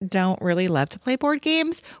don't really love to play board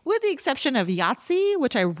games, with the exception of Yahtzee,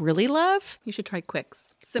 which I really love. You should try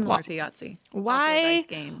Quicks, similar to Yahtzee. Why? Also a dice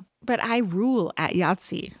game. But I rule at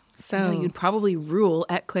Yahtzee. So You'd probably rule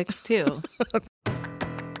at Quicks too.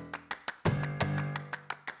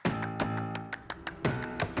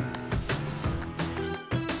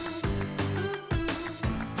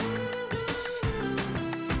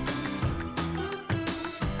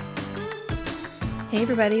 Hey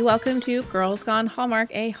everybody, welcome to Girls Gone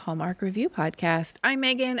Hallmark, a Hallmark review podcast. I'm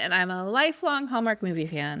Megan and I'm a lifelong Hallmark movie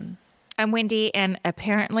fan. I'm Wendy, and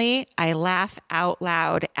apparently I laugh out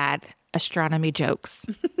loud at astronomy jokes.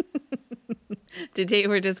 Today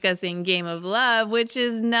we're discussing Game of Love, which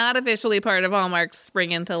is not officially part of Hallmark's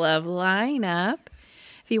Spring into Love lineup.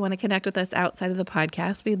 If you want to connect with us outside of the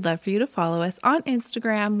podcast, we'd love for you to follow us on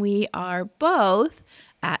Instagram. We are both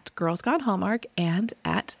at Girls Gone Hallmark and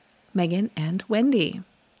at Megan and Wendy.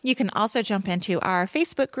 You can also jump into our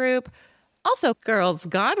Facebook group, also Girls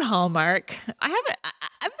Gone Hallmark. I've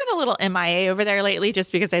been a little MIA over there lately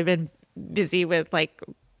just because I've been busy with like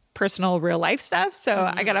personal real life stuff.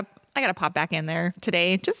 So I gotta pop back in there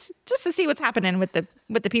today just to see what's happening with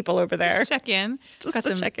the people over there. Just check in. Just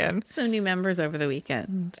to check in. Some new members over the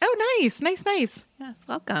weekend. Oh, nice. Yes,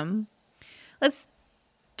 welcome. Let's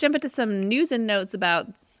jump into some news and notes about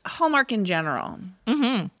Hallmark in general.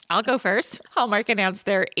 I'll go first. Hallmark announced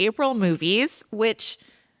their April movies, which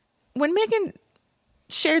when Megan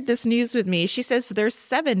shared this news with me, she says there's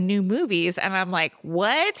 7 new movies. And I'm like,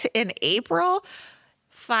 what? In April?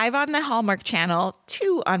 5 on the Hallmark Channel,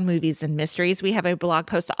 2 on Movies and Mysteries. We have a blog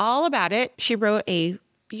post all about it. She wrote a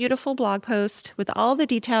beautiful blog post with all the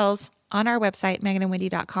details on our website,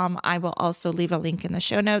 meganandwendy.com. I will also leave a link in the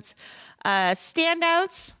show notes.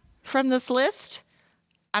 Standouts from this list,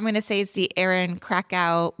 I'm going to say it's the Aaron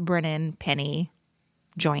Krakow, Brennan Penny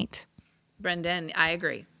joint. Brendan, I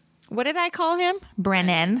agree. What did I call him?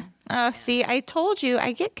 Brennan. Oh, see, I told you.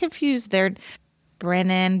 I get confused there.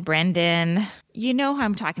 Brendan. You know who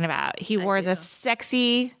I'm talking about. He wore the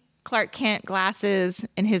sexy Clark Kent glasses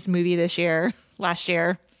in his movie last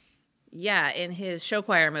year. Yeah, in his show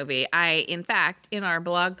choir movie. In fact, in our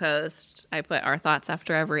blog post, I put our thoughts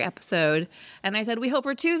after every episode. And I said, we hope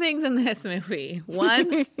for 2 things in this movie.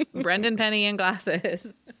 1, Brendan Penny and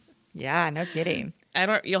glasses. Yeah, no kidding.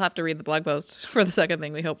 You'll have to read the blog post for the second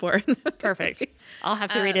thing we hope for. Perfect. I'll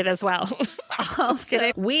have to read it as well. Just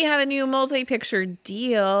kidding. We have a new multi-picture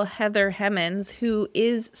deal. Heather Hemmons, who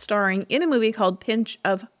is starring in a movie called Pinch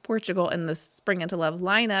of Portugal in the Spring into Love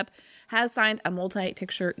lineup, has signed a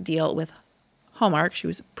multi-picture deal with Hallmark. She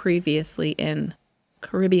was previously in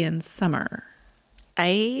Caribbean Summer.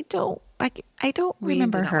 I don't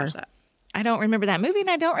remember her. I don't remember that movie, and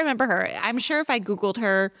I don't remember her. I'm sure if I Googled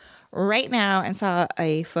her right now and saw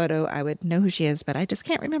a photo, I would know who she is, but I just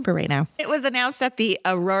can't remember right now. It was announced that the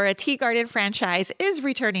Aurora Teagarden franchise is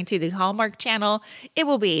returning to the Hallmark Channel. It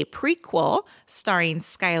will be a prequel starring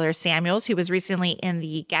Skylar Samuels, who was recently in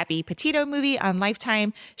the Gabby Petito movie on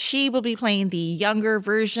Lifetime. She will be playing the younger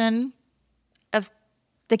version of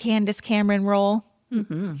the Candace Cameron role.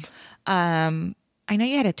 Mm-hmm. I know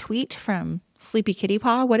you had a tweet from Sleepy Kitty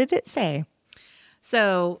Paw. What did it say?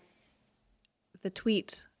 So the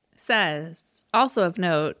tweet says, also of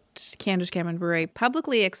note, Candace Cameron Bure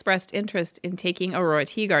publicly expressed interest in taking Aurora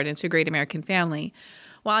Teagarden to Great American Family.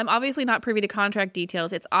 While I'm obviously not privy to contract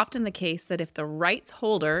details, it's often the case that if the rights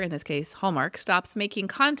holder, in this case Hallmark, stops making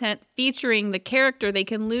content featuring the character, they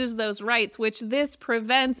can lose those rights, which this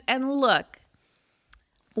prevents. And look,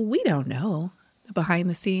 we don't know the behind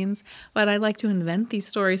the scenes, but I like to invent these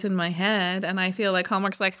stories in my head, and I feel like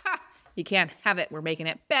Hallmark's like, you can't have it. We're making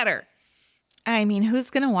it better. I mean,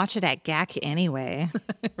 who's going to watch it at GAC anyway?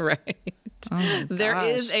 Right. Oh there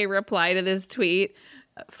is a reply to this tweet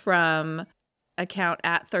from account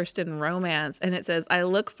at Thurston Romance, and it says, I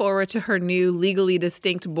look forward to her new legally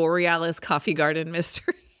distinct Borealis Coffee Garden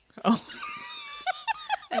mystery. Oh.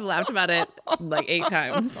 I've laughed about it like 8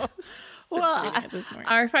 times. Well,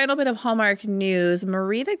 our final bit of Hallmark news,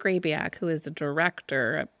 Marita Grabiak, who is the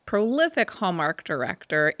director, a prolific Hallmark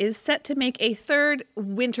director, is set to make a 3rd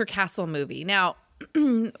Winter Castle movie. Now,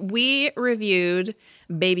 we reviewed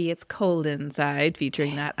Baby It's Cold Inside,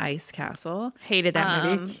 featuring that ice castle. Hated that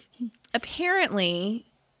movie. Apparently,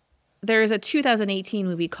 there's a 2018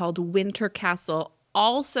 movie called Winter Castle,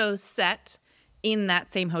 also set in that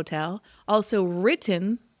same hotel, also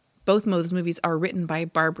written. Both of those movies are written by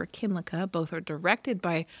Barbara Kinlicka. Both are directed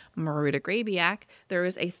by Marita Grabiak. There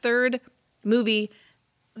is a 3rd movie.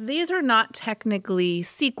 These are not technically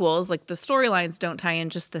sequels. Like the storylines don't tie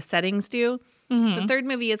in, just the settings do. The third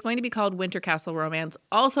movie is going to be called Winter Castle Romance,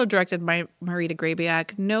 also directed by Marita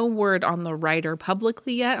Grabiak. No word on the writer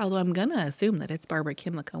publicly yet, although I'm going to assume that it's Barbara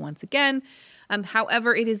Kimlicka once again.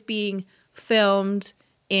 However, it is being filmed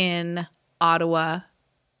in Ottawa,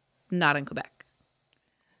 not in Quebec.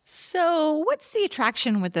 So what's the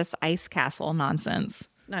attraction with this ice castle nonsense?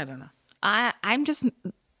 I don't know. I'm just,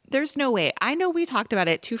 there's no way. I know we talked about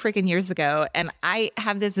it 2 freaking years ago, and I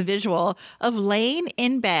have this visual of laying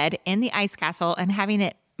in bed in the ice castle and having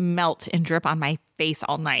it melt and drip on my face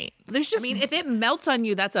all night. There's just, I mean, if it melts on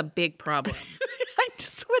you, that's a big problem. I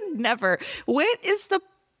just would never. What is the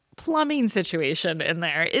plumbing situation in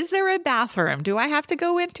there? Is there a bathroom? Do I have to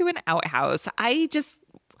go into an outhouse?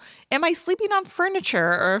 Am I sleeping on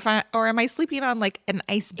furniture, or am I sleeping on like an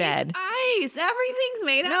ice bed? It's ice. Everything's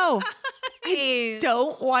made No, of ice. I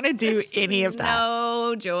don't want to do any of that.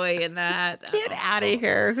 No joy in that. Get out of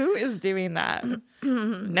here. Who is doing that?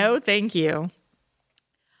 No, thank you.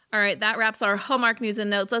 All right, that wraps our Hallmark news and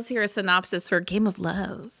notes. Let's hear a synopsis for Game of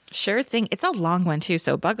Love. Sure thing. It's a long one too,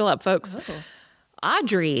 so buckle up, folks. Oh.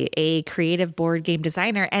 Audrey, a creative board game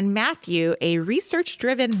designer, and Matthew, a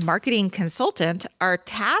research-driven marketing consultant, are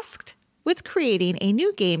tasked with creating a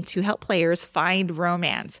new game to help players find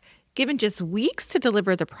romance. Given just weeks to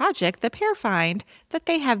deliver the project, the pair find that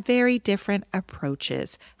they have very different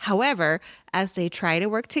approaches. However, as they try to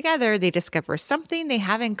work together, they discover something they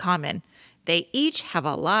have in common. They each have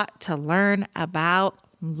a lot to learn about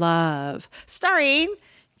love. Starring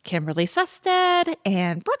Kimberly Sustad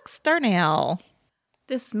and Brooks Darnell.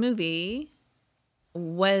 This movie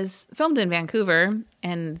was filmed in Vancouver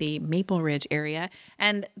and the Maple Ridge area.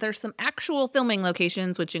 And there's some actual filming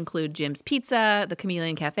locations, which include Jim's Pizza, the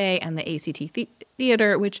Chameleon Cafe, and the ACT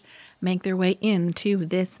Theater, which make their way into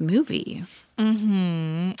this movie.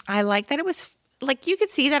 Mm-hmm. I like that it was, like, you could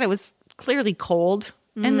see that it was clearly cold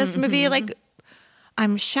in this movie. Like,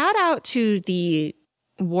 shout out to the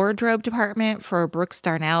wardrobe department for Brooks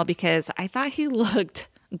Darnell, because I thought he looked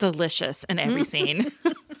delicious in every scene.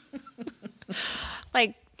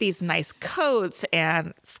 Like these nice coats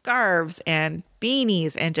and scarves and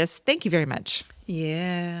beanies, and just thank you very much.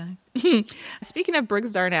 Yeah. Speaking of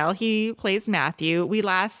Brooks Darnell, he plays Matthew. We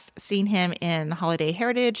last seen him in Holiday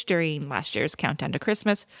Heritage during last year's Countdown to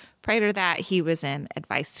Christmas. Prior to that, he was in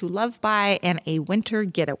Advice to Love By and A Winter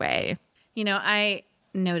Getaway. You know, I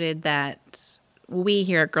noted that we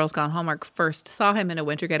here at Girls Gone Hallmark first saw him in A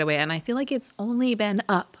Winter Getaway, and I feel like it's only been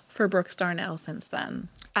up for Brooks Darnell since then.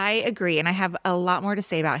 I agree, and I have a lot more to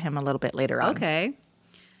say about him a little bit later on. Okay.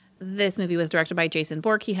 This movie was directed by Jason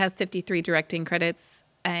Bork. He has 53 directing credits,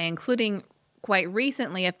 including quite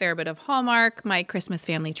recently a fair bit of Hallmark, My Christmas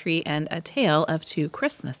Family Tree, and A Tale of Two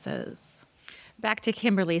Christmases. Back to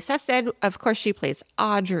Kimberly Sustad. Of course, she plays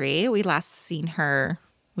Audrey. We last saw her.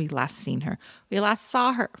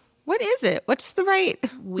 What is it? What's the right?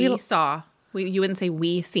 You wouldn't say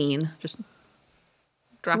we seen. Just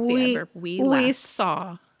drop the adverb. We last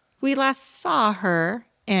saw. We last saw her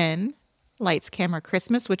in Lights, Camera,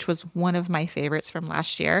 Christmas, which was one of my favorites from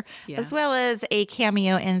last year, as well as a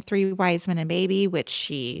cameo in Three Wise Men and Baby, which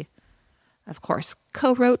she, of course,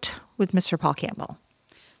 co-wrote with Mr. Paul Campbell.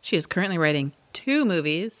 She is currently writing 2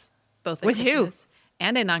 movies, both with Christmas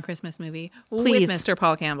and a non-Christmas movie with Mr.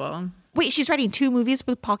 Paul Campbell. Wait, she's writing 2 movies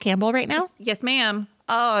with Paul Campbell right now? Yes, ma'am.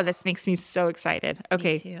 Oh, this makes me so excited.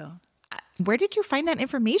 Okay. Me too. Where did you find that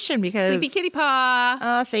information? Because Sleepy Kitty Paw.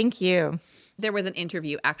 Oh, thank you. There was an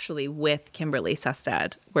interview actually with Kimberly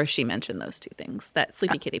Sustad where she mentioned those 2 things that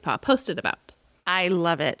Sleepy Kitty Paw posted about. I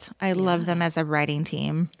love it. I love them as a writing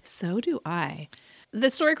team. So do I. The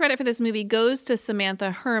story credit for this movie goes to Samantha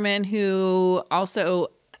Herman, who also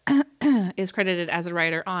is credited as a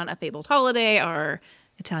writer on A Fabled Holiday, or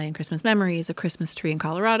Italian Christmas Memories, A Christmas Tree in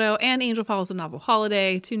Colorado, and Angel Falls, A Novel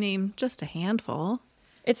Holiday, to name just a handful.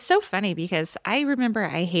 It's so funny because I remember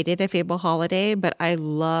I hated A Fable Holiday, but I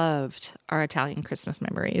loved Our Italian Christmas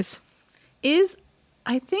Memories. A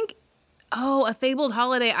Fabled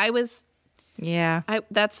Holiday. Yeah.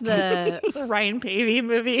 That's the the Ryan Pavey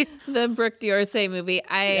movie. The Brooke D'Orsay movie.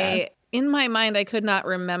 In my mind, I could not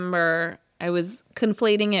remember. I was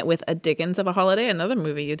conflating it with A Dickens of a Holiday, another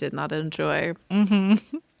movie you did not enjoy.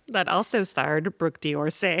 Mm-hmm. That also starred Brooke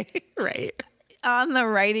D'Orsay, right? On the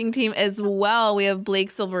writing team as well, we have Blake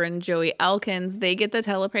Silver and Joey Elkins. They get the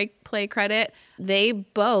teleplay credit. They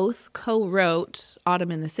both co-wrote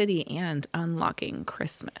Autumn in the City and Unlocking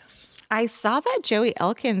Christmas. I saw that Joey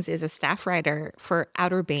Elkins is a staff writer for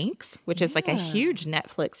Outer Banks, which is like a huge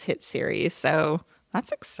Netflix hit series. So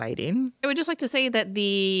That's exciting. I would just like to say that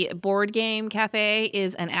the board game cafe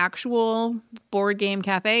is an actual board game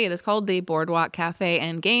cafe. It is called the Boardwalk Cafe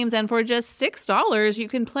and Games. And for just $6, you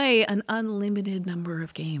can play an unlimited number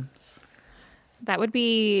of games. That would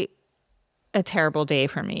be a terrible day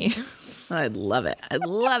for me. I'd love it. I'd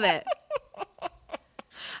love it.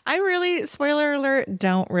 I really, spoiler alert,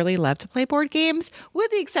 don't really love to play board games, with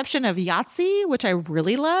the exception of Yahtzee, which I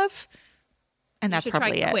really love. And that's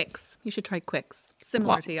probably it. Quicks. You should try Quicks,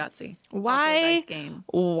 similar to Yahtzee. Why? Nice game.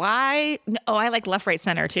 Why? Oh, I like Left, Right,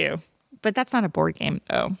 Center too, but that's not a board game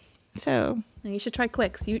though. So you should try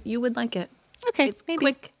Quicks. You would like it. Okay, it's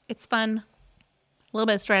quick. It's fun. A little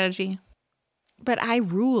bit of strategy. But I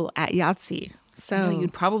rule at Yahtzee, so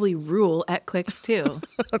you'd probably rule at Quicks too.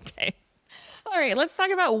 Okay. All right, let's talk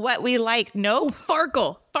about what we like. No,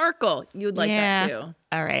 Farkle. You'd like that too.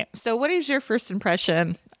 All right. So what is your first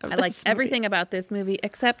impression of I like everything about this movie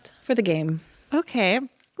except for the game. Okay.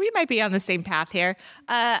 We might be on the same path here.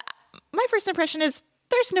 My first impression is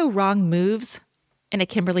there's no wrong moves in a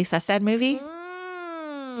Kimberly Sestad movie.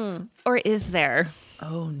 Or is there?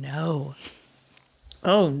 Oh, no.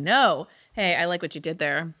 Oh, no. Hey, I like what you did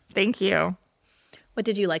there. Thank you. What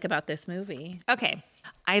did you like about this movie? Okay.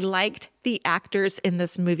 I liked the actors in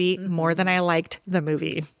this movie more than I liked the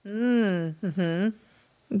movie. Mm-hmm.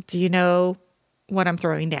 Do you know what I'm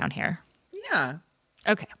throwing down here? Yeah.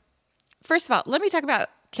 Okay. First of all, let me talk about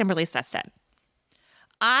Kimberly Sestad.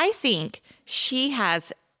 I think she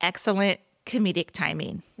has excellent comedic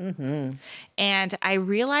timing. Mm-hmm. And I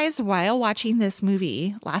realized while watching this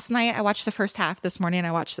movie, last night I watched the first half, this morning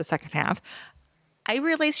I watched the second half, I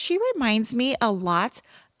realized she reminds me a lot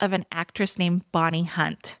of an actress named Bonnie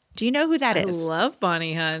Hunt. Do you know who that is? I love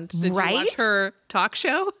Bonnie Hunt. Did you watch her talk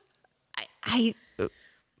show? I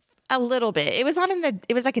a little bit. It was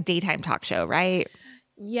it was like a daytime talk show, right?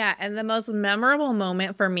 Yeah, and the most memorable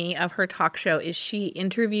moment for me of her talk show is she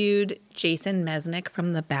interviewed Jason Mesnick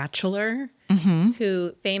from The Bachelor,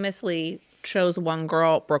 who famously chose one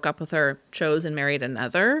girl, broke up with her, chose and married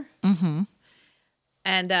another. Mm-hmm.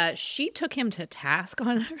 And she took him to task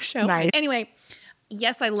on her show. Nice. Anyway,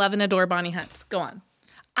 yes, I love and adore Bonnie Hunt. Go on.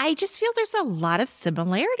 I just feel there's a lot of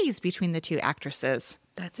similarities between the two actresses.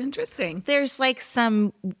 That's interesting. There's like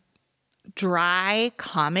some dry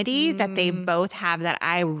comedy that they both have that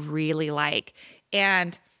I really like.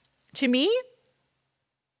 And to me,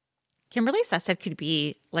 Kimberly Sestad could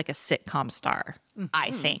be like a sitcom star,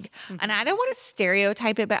 I think. And I don't want to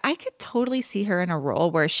stereotype it, but I could totally see her in a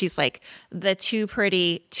role where she's like the too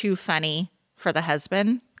pretty, too funny for the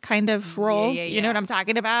husband kind of role. Yeah. You know what I'm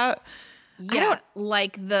talking about? Yeah,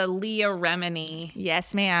 like the Leah Remini.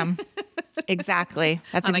 Yes, ma'am. Exactly.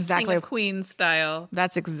 That's on exactly a King of Queens style.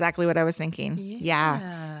 That's exactly what I was thinking.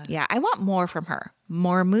 Yeah. I want more from her.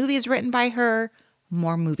 More movies written by her,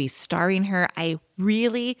 more movies starring her. I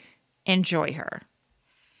really enjoy her.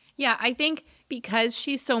 Yeah, I think because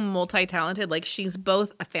she's so multi-talented, like she's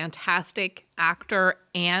both a fantastic actor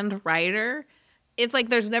and writer, it's like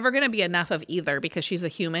there's never going to be enough of either because she's a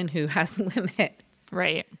human who has limits.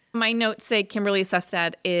 Right. My notes say Kimberly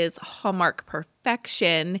Sestad is Hallmark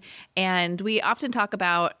perfection. And we often talk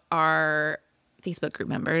about our Facebook group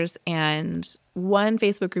members. And one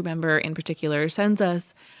Facebook group member in particular sends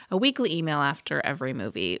us a weekly email after every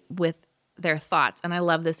movie with their thoughts. And I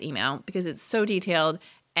love this email because it's so detailed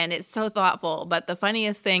and it's so thoughtful. But the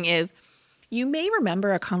funniest thing is, you may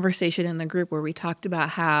remember a conversation in the group where we talked about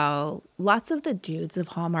how lots of the dudes of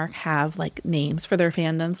Hallmark have like names for their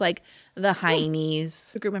fandoms, like the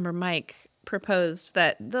Heinies. The group member Mike proposed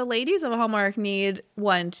that the ladies of Hallmark need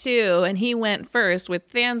one too, and he went first with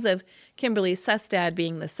fans of Kimberly Sestad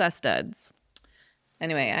being the Sestuds.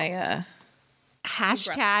 Anyway,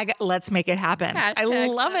 hashtag let's make it happen. Hashtag I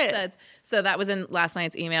love Sestuds. it. So that was in last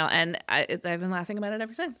night's email, and I've been laughing about it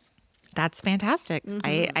ever since. That's fantastic.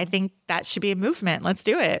 I think that should be a movement. Let's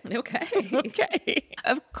do it. Okay. Okay.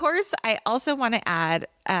 Of course, I also want to add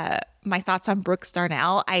my thoughts on Brooks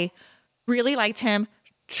Darnell. I really liked him,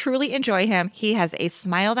 truly enjoy him. He has a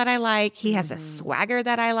smile that I like. He has a swagger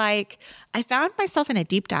that I like. I found myself in a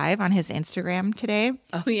deep dive on his Instagram today.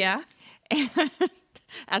 Oh, yeah?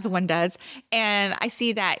 As one does. And I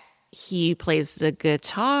see that he plays the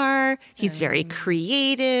guitar. He's very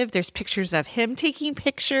creative. There's pictures of him taking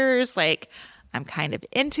pictures. Like, I'm kind of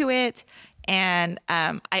into it. And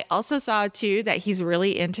I also saw too that he's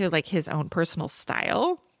really into like his own personal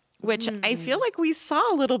style, which I feel like we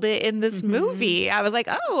saw a little bit in this movie. I was like,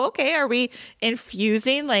 oh, okay. Are we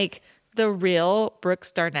infusing like the real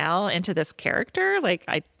Brooks Darnell into this character? Like,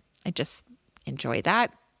 I just enjoy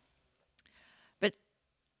that.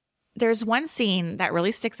 there's one scene that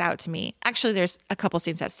really sticks out to me. Actually, there's a couple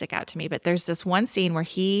scenes that stick out to me, but there's this one scene where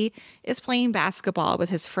he is playing basketball with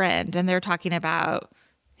his friend and they're talking about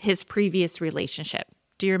his previous relationship.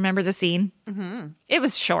 Do you remember the scene? Mm-hmm. It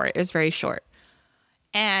was short. It was very short.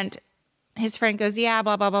 And his friend goes, yeah,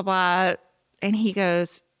 blah, blah, blah, blah. And he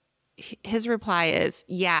goes, his reply is,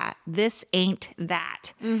 yeah, this ain't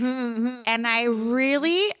that. Mm-hmm, mm-hmm. And I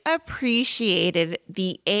really appreciated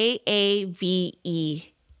the AAVE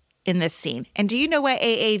in this scene. And do you know what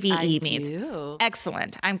AAVE means? Do.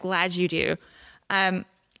 Excellent. I'm glad you do.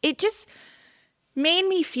 It just made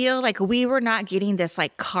me feel like we were not getting this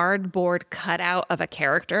like cardboard cutout of a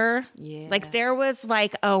character. Yeah. Like there was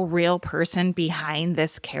like a real person behind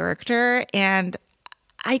this character. And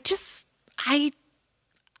I just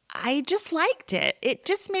liked it. It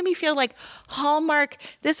just made me feel like Hallmark,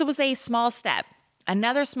 this was a small step,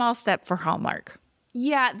 another small step for Hallmark.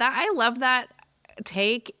 Yeah, I love that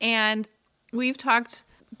take. And we've talked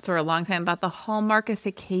for a long time about the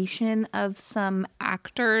Hallmarkification of some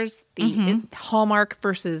actors, the Hallmark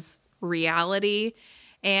versus reality.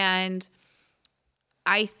 And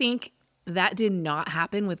I think that did not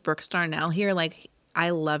happen with Brooks Darnell here. Like, I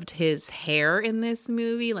loved his hair in this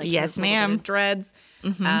movie. Like, yes, ma'am. Dreads.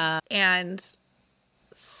 And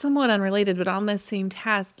somewhat unrelated, but on this same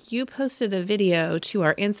task, you posted a video to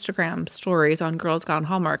our Instagram stories on Girls Gone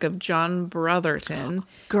Hallmark of John Brotherton.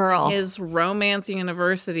 Girl. His Romance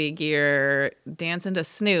University gear dancing to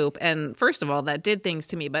Snoop. And first of all, that did things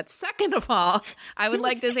to me. But second of all, I would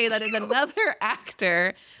like to say that is another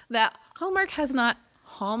actor that Hallmark has not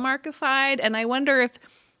Hallmarkified. And I wonder if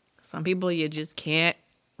some people you just can't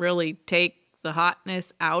really take the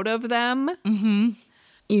hotness out of them. Mm-hmm.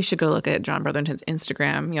 You should go look at John Brotherton's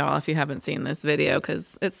Instagram, y'all, if you haven't seen this video,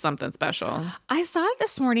 because it's something special. I saw it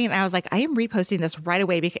this morning and I was like, I am reposting this right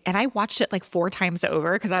away. And I watched it like 4 times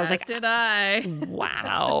over because I was like, did I?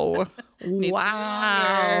 Wow.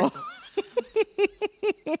 Wow.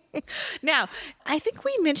 Now, I think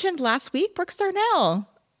we mentioned last week Brooks Darnell.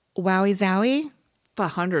 Wowie zowie.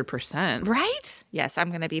 100%. Right? Yes,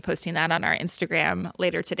 I'm going to be posting that on our Instagram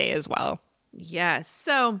later today as well. Yes.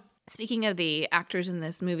 So speaking of the actors in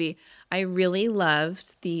this movie, I really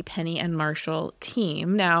loved the Penny and Marshall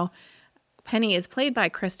team. Now, Penny is played by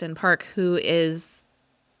Kristen Park, who is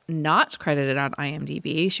not credited on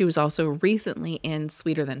IMDb. She was also recently in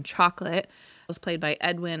Sweeter Than Chocolate. Was played by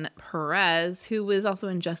Edwin Perez, who was also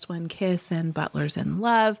in Just One Kiss and Butlers in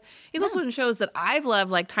Love. He's also in shows that I've loved,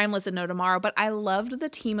 like Timeless and No Tomorrow, but I loved the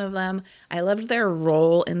team of them. I loved their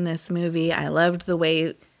role in this movie. I loved the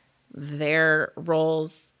way their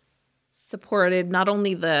roles supported not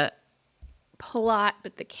only the plot,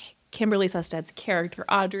 but the Kimberly Susted's character,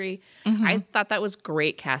 Audrey. Mm-hmm. I thought that was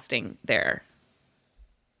great casting there.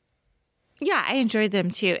 Yeah, I enjoyed them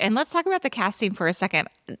too. And let's talk about the casting for a second.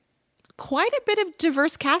 Quite a bit of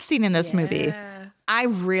diverse casting in this movie. I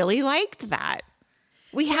really liked that.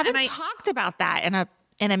 We haven't talked about that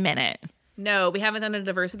in a minute. No, we haven't done a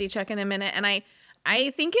diversity check in a minute. And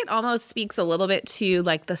I think it almost speaks a little bit to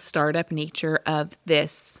like the startup nature of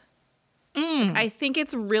this. I think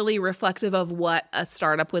it's really reflective of what a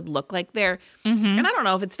startup would look like there. Mm-hmm. And I don't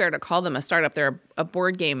know if it's fair to call them a startup. They're a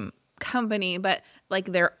board game company, but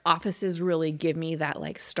like their offices really give me that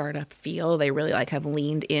like startup feel. They really like have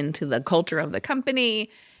leaned into the culture of the company.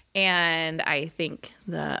 And I think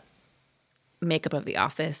the makeup of the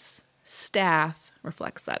office staff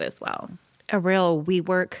reflects that as well. A real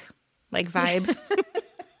WeWork like vibe.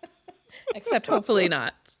 Except hopefully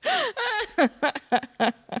not.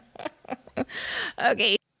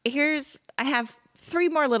 Okay, I have 3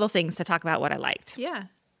 more little things to talk about what I liked. Yeah.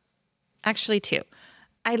 Actually 2.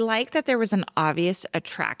 I like that there was an obvious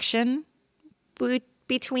attraction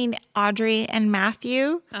between Audrey and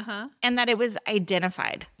Matthew, and that it was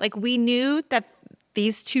identified. Like we knew that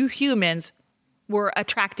these 2 humans were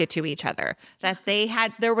attracted to each other, that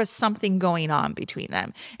there was something going on between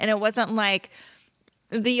them. And it wasn't like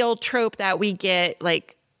the old trope that we get,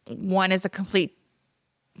 like one is a complete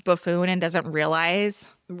buffoon and doesn't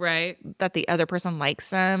realize that the other person likes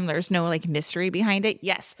them. There's no like mystery behind it.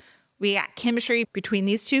 Yes, we got chemistry between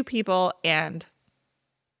these 2 people, and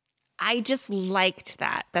I just liked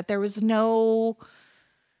that there was no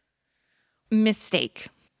mistake.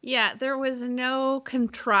 Yeah, there was no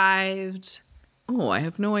contrived, I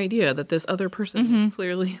have no idea that this other person is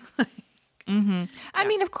clearly like. Mm-hmm. I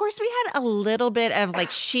mean, of course, we had a little bit of like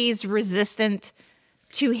she's resistant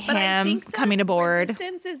to him coming aboard.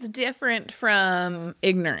 Resistance is different from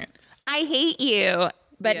ignorance. I hate you,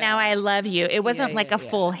 but now I love you. It wasn't like a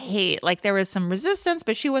full hate. Like there was some resistance,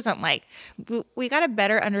 but she wasn't like, we got a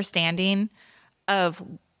better understanding of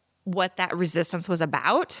what that resistance was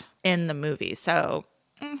about in the movie. So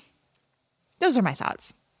those are my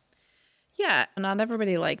thoughts. Yeah, not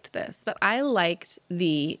everybody liked this, but I liked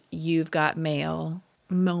the "you've got mail"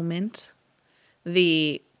 moment.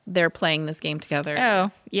 They're playing this game together.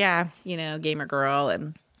 Oh, yeah. You know, gamer girl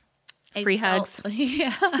and Free hugs.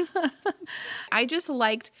 Yeah. I just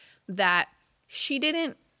liked that she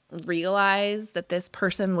didn't realize that this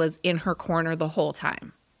person was in her corner the whole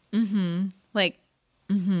time. Mm-hmm. Like,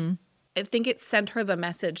 I think it sent her the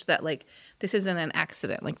message that, like, this isn't an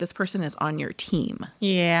accident. Like, this person is on your team.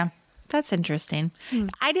 Yeah. That's interesting.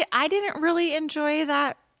 I didn't really enjoy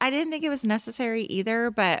that. I didn't think it was necessary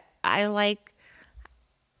either, but I like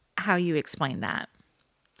how you explained that.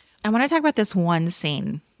 I want to talk about this one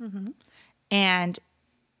scene. And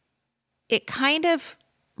it kind of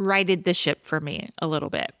righted the ship for me a little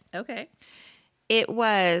bit. Okay. It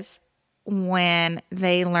was when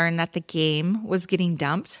they learned that the game was getting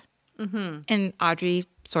dumped. And Audrey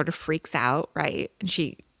sort of freaks out, right? And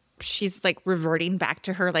she's like reverting back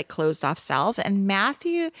to her like closed off self. And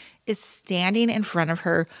Matthew is standing in front of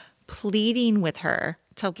her, pleading with her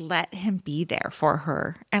to let him be there for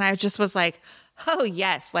her. And I just was like, oh,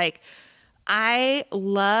 yes. Like, I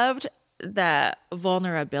loved the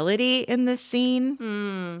vulnerability in this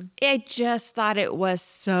scene. I just thought it was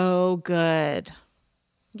so good.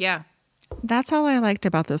 Yeah. That's all I liked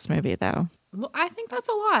about this movie, though. Well, I think that's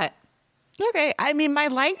a lot. Okay. I mean, my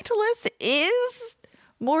liked list is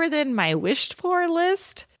more than my wished for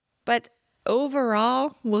list, but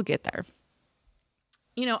overall, we'll get there.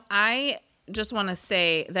 You know, I just want to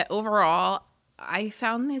say that overall, I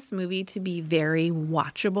found this movie to be very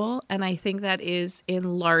watchable, and I think that is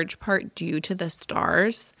in large part due to the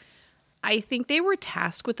stars. I think they were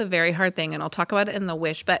tasked with a very hard thing, and I'll talk about it in the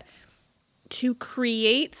wish, but to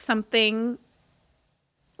create something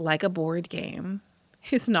like a board game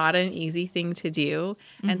is not an easy thing to do.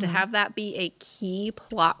 And to have that be a key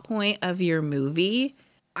plot point of your movie,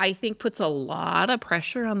 I think puts a lot of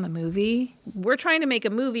pressure on the movie. We're trying to make a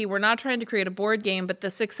movie. We're not trying to create a board game, but the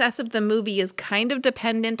success of the movie is kind of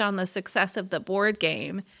dependent on the success of the board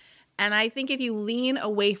game. And I think if you lean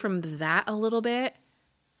away from that a little bit,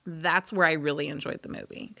 that's where I really enjoyed the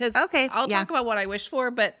movie. Because I'll talk about what I wish for,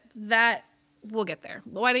 but that we'll get there.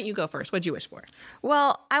 Why don't you go first? What'd you wish for?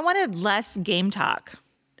 Well, I wanted less game talk.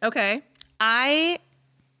 Okay. I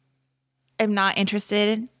am not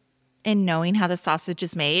interested in knowing how the sausage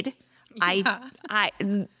is made. Yeah.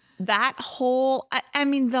 The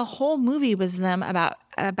whole movie was them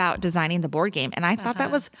about designing the board game. And I thought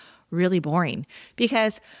that was really boring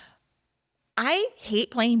because I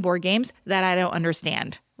hate playing board games that I don't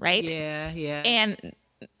understand, right? Yeah. And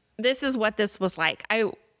this is what this was like.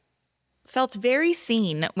 I felt very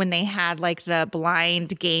seen when they had like the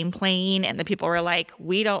blind game playing and the people were like,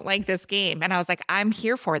 we don't like this game. And I was like, I'm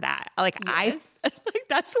here for that. Like, Yes.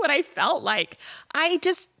 that's what I felt like.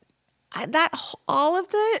 All of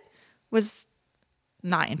that was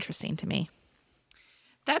not interesting to me.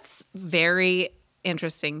 That's very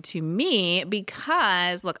interesting to me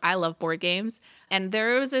because, look, I love board games. And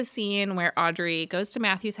there was a scene where Audrey goes to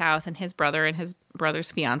Matthew's house and his brother and his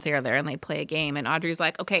brother's fiance are there and they play a game. And Audrey's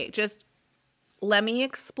like, okay, just let me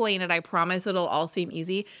explain it. I promise it'll all seem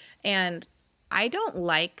easy. And I don't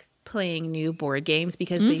like playing new board games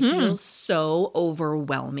because they feel so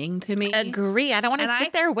overwhelming to me. Agree. I don't want to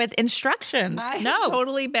sit there with instructions. I've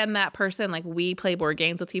totally been that person. Like, we play board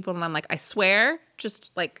games with people and I'm like, I swear, just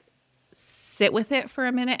like sit with it for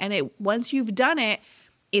a minute. And once you've done it,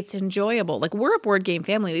 it's enjoyable. Like, we're a board game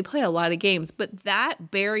family. We play a lot of games, but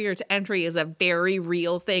that barrier to entry is a very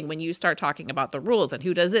real thing when you start talking about the rules and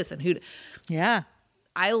who does this and who. Yeah.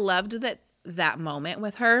 I loved that moment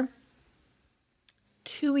with her.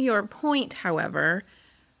 To your point, however,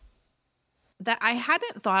 that I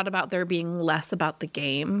hadn't thought about there being less about the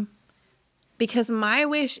game, because my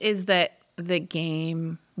wish is that the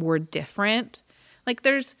game were different. Like,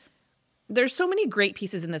 there's so many great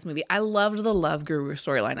pieces in this movie. I loved the Love Guru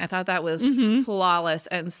storyline. I thought that was flawless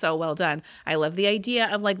and so well done. I love the idea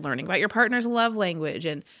of like learning about your partner's love language.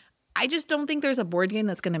 And I just don't think there's a board game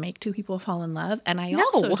that's going to make two people fall in love. And I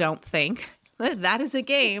also don't think that is a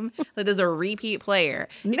game that is a repeat player.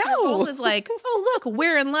 If your goal is like, oh, look,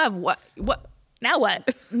 we're in love. What? Now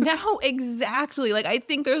what? No, exactly. Like, I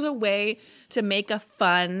think there's a way to make a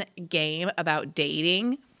fun game about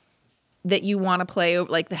dating that you want to play,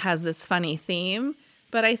 like, that has this funny theme.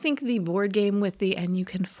 But I think the board game with and you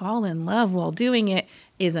can fall in love while doing it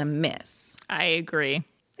is a miss. I agree.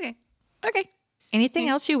 Okay. Anything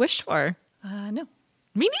else you wished for? No.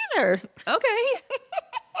 Me neither. Okay.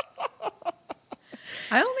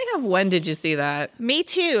 I only have one. Did you see that? Me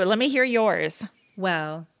too. Let me hear yours.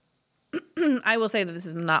 Well, I will say that this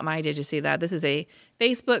is not my Did You See That? This is a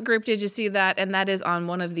Facebook group Did You See That? And that is on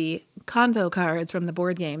one of the convo cards from the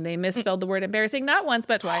board game. They misspelled the word embarrassing not once,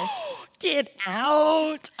 but twice. Get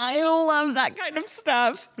out. I love that kind of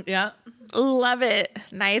stuff. Yeah. Love it.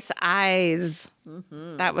 Nice eyes.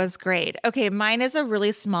 Mm-hmm. That was great. Okay, mine is a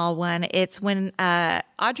really small one. It's when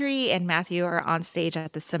Audrey and Matthew are on stage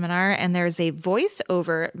at the seminar and there's a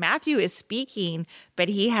voiceover. Matthew is speaking, but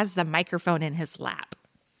he has the microphone in his lap.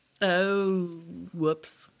 Oh,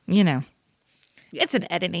 whoops. You know, it's an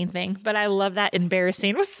editing thing, but I love that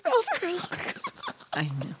embarrassing was spelled wrong. I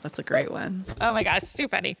know. That's a great one. Oh my gosh, too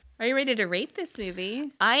funny. Are you ready to rate this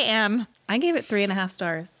movie? I am. I gave it 3.5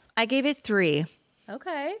 stars. I gave it 3.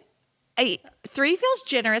 Okay. 3 feels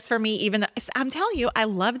generous for me, even though I'm telling you, I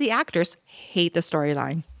love the actors, hate the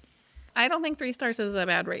storyline. I don't think 3 stars is a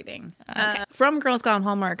bad rating. Okay. From Girls Gone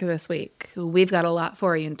Hallmark this week, we've got a lot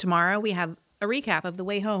for you. And tomorrow we have a recap of The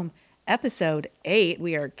Way Home, episode 8.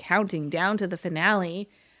 We are counting down to the finale.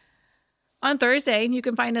 On Thursday, you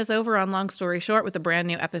can find us over on Long Story Short with a brand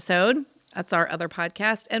new episode. That's our other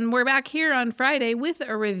podcast. And we're back here on Friday with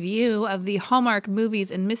a review of the Hallmark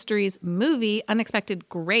Movies and Mysteries movie, Unexpected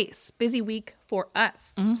Grace. Busy week for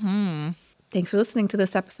us. Mm-hmm. Thanks for listening to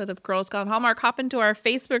this episode of Girls Gone Hallmark. Hop into our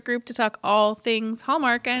Facebook group to talk all things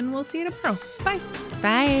Hallmark, and we'll see you tomorrow. Bye.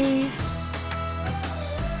 Bye.